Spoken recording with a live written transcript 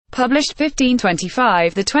Published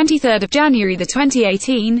 1525, the 23rd of January, the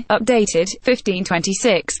 2018. Updated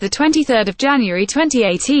 1526, the 23rd of January,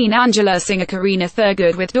 2018. Angela singer Karina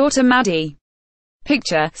Thurgood with daughter Maddi.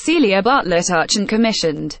 Picture Celia Bartlett. Archant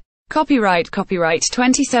commissioned. Copyright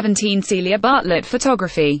 2017 Celia Bartlett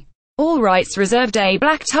photography. All rights reserved. A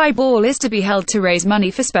black tie ball is to be held to raise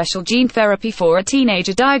money for special gene therapy for a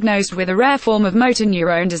teenager diagnosed with a rare form of motor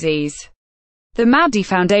neurone disease. The Maddi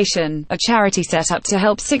Foundation, a charity set up to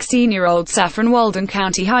help 16-year-old Saffron Walden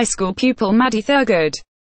County High School pupil Maddi Thurgood.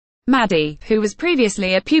 Maddi, who was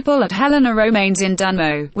previously a pupil at Helena Romaines in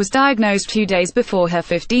Dunmo, was diagnosed 2 days before her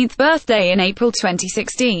 15th birthday in April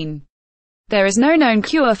 2016. There is no known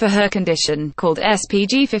cure for her condition, called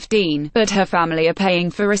SPG15, but her family are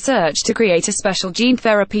paying for research to create a special gene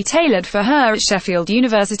therapy tailored for her at Sheffield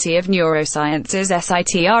University of Neurosciences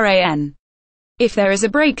SITRAN. If there is a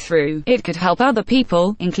breakthrough, it could help other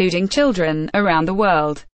people, including children, around the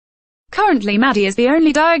world. Currently Maddi is the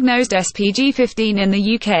only diagnosed SPG15 in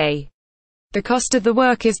the UK. The cost of the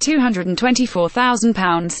work is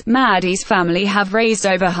 £224,000. Maddi's family have raised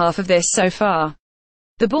over half of this so far.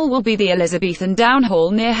 The ball will be the Elizabethan Down Hall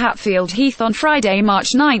near Hatfield Heath on Friday,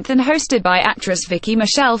 March 9 and hosted by actress Vicky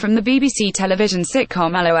Michelle from the BBC television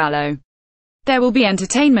sitcom Allo Allo. There will be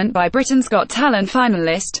entertainment by Britain's Got Talent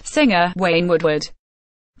finalist, singer, Wayne Woodward.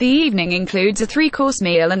 The evening includes a 3-course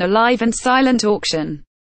meal and a live and silent auction.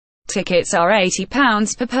 Tickets are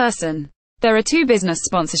 £80 per person. There are 2 business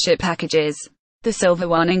sponsorship packages. The silver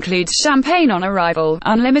one includes champagne on arrival,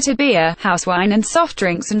 unlimited beer, house wine and soft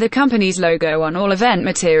drinks, and the company's logo on all event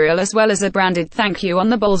material, as well as a branded thank you on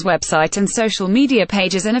the ball's website and social media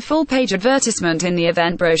pages, and a full-page advertisement in the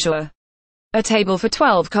event brochure. A table for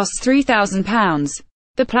 12 costs £3,000.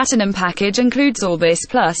 The Platinum package includes all this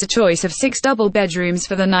plus a choice of 6 double bedrooms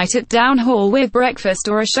for the night at Down Hall with breakfast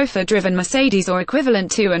or a chauffeur-driven Mercedes or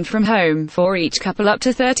equivalent to and from home for each couple up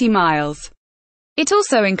to 30 miles. It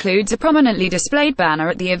also includes a prominently displayed banner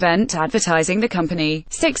at the event advertising the company,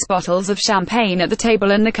 6 bottles of champagne at the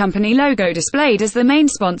table, and the company logo displayed as the main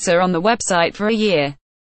sponsor on the website for a year.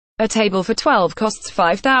 A table for 12 costs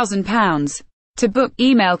 £5,000. To book,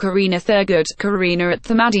 email Karina Thurgood,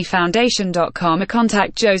 karina@themaddifoundation.com, or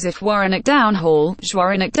contact Joseph Warren at Downhall,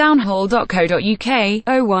 warren@downhall.co.uk,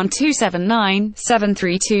 01279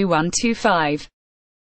 732125.